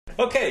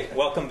Okay,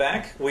 welcome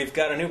back. We've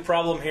got a new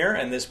problem here,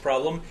 and this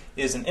problem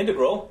is an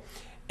integral,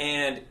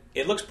 and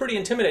it looks pretty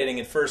intimidating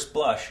at first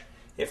blush.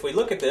 If we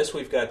look at this,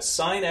 we've got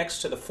sine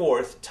x to the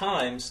fourth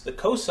times the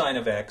cosine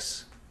of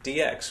x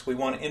dx. We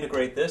want to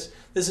integrate this.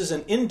 This is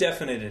an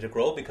indefinite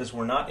integral because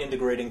we're not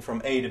integrating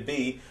from a to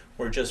b.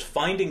 We're just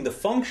finding the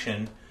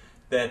function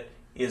that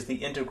is the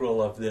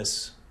integral of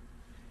this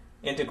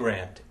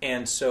integrand.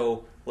 And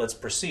so let's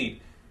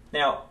proceed.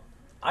 Now,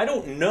 I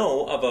don't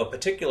know of a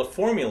particular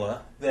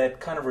formula that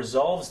kind of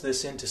resolves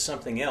this into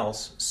something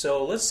else,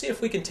 so let's see if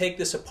we can take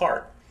this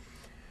apart.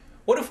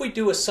 What if we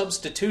do a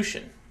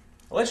substitution?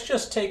 Let's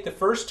just take the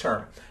first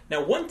term.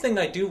 Now, one thing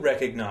I do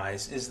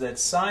recognize is that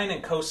sine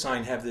and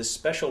cosine have this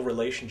special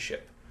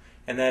relationship,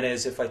 and that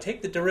is if I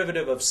take the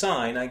derivative of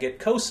sine, I get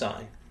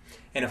cosine,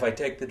 and if I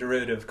take the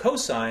derivative of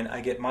cosine,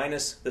 I get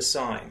minus the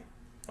sine.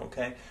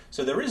 Okay?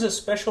 So there is a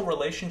special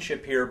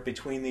relationship here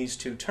between these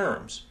two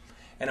terms.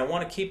 And I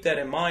want to keep that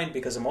in mind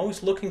because I'm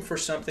always looking for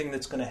something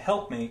that's going to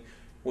help me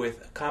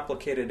with a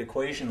complicated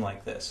equation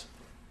like this.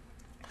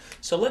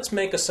 So let's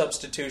make a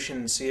substitution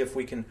and see if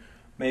we can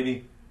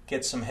maybe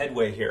get some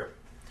headway here.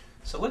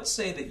 So let's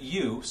say that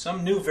u,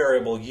 some new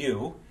variable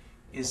u,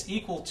 is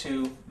equal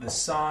to the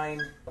sine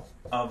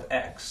of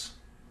x.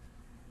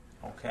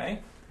 Okay?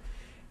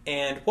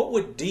 And what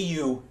would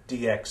du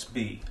dx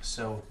be?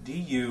 So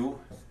du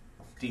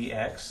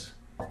dx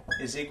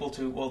is equal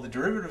to, well, the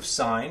derivative of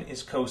sine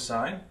is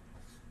cosine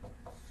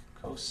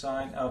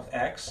of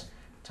x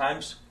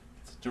times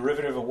the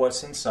derivative of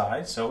what's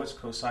inside, so it's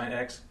cosine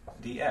x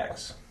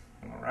dx.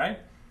 All right?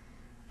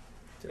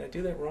 Did I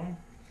do that wrong?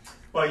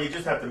 Well, you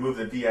just have to move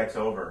the dx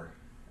over.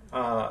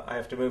 I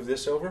have to move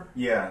this over?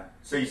 Yeah.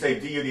 So you say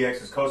du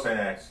dx is cosine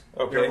x.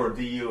 Okay. Therefore,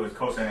 du is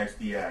cosine x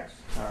dx.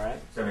 All right.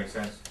 Does that make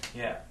sense?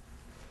 Yeah.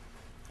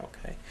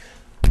 Okay.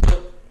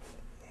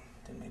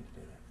 Didn't mean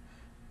to do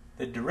that.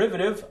 The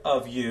derivative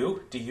of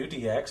u, du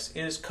dx,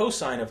 is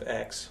cosine of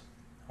x.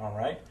 All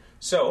right?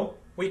 So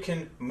we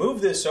can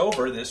move this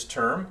over, this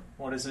term.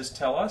 What does this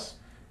tell us?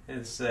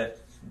 It's that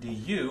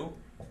du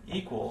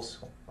equals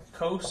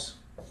cos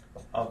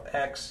of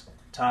x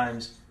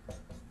times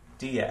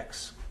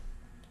dx.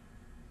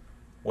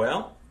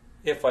 Well,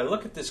 if I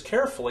look at this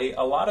carefully,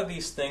 a lot of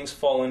these things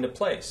fall into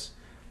place.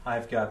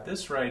 I've got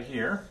this right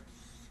here,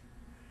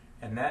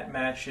 and that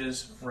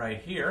matches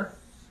right here.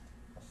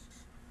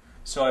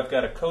 So I've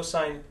got a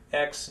cosine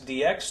x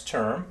dx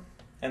term,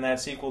 and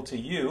that's equal to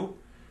u.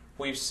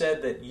 We've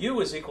said that u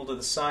is equal to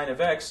the sine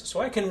of x, so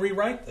I can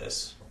rewrite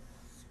this.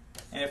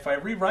 And if I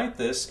rewrite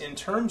this in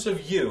terms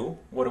of u,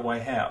 what do I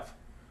have?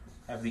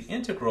 I have the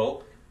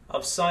integral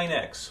of sine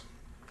x.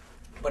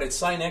 But it's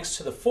sine x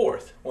to the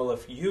fourth. Well,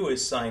 if u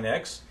is sine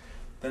x,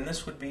 then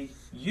this would be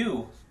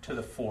u to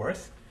the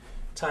fourth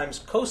times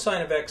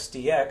cosine of x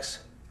dx.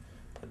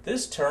 But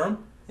this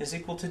term is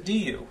equal to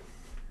du.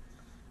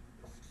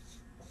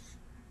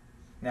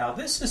 Now,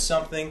 this is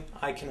something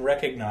I can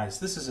recognize.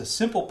 This is a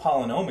simple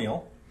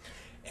polynomial.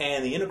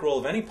 And the integral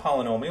of any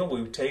polynomial we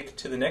would take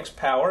to the next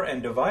power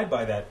and divide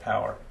by that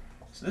power.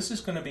 So this is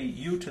going to be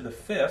u to the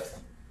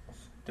fifth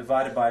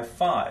divided by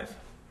 5.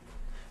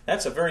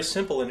 That's a very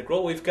simple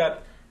integral. We've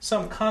got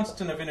some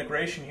constant of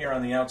integration here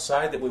on the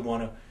outside that we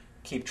want to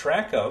keep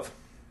track of.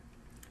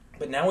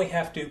 But now we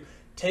have to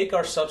take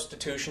our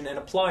substitution and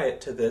apply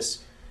it to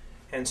this.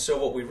 And so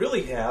what we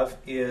really have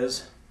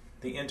is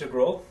the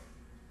integral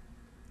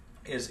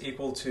is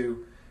equal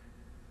to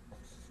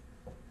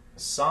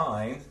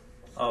sine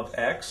of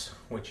x,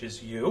 which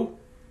is u,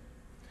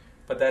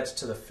 but that's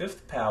to the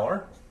fifth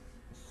power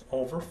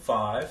over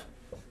 5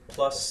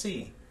 plus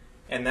c.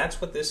 And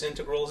that's what this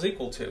integral is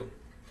equal to.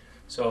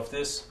 So if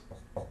this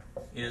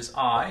is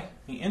I,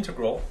 the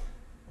integral,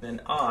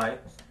 then I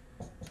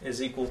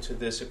is equal to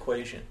this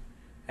equation.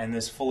 And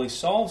this fully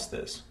solves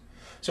this.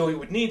 So we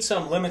would need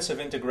some limits of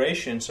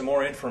integration, some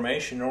more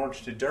information in order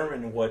to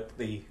determine what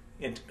the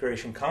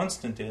integration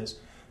constant is.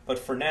 But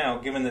for now,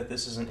 given that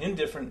this is an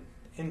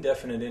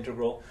indefinite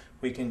integral,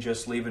 we can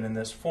just leave it in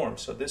this form.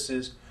 So this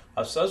is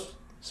a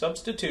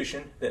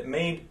substitution that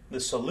made the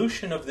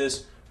solution of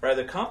this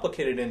rather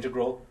complicated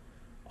integral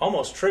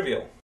almost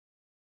trivial.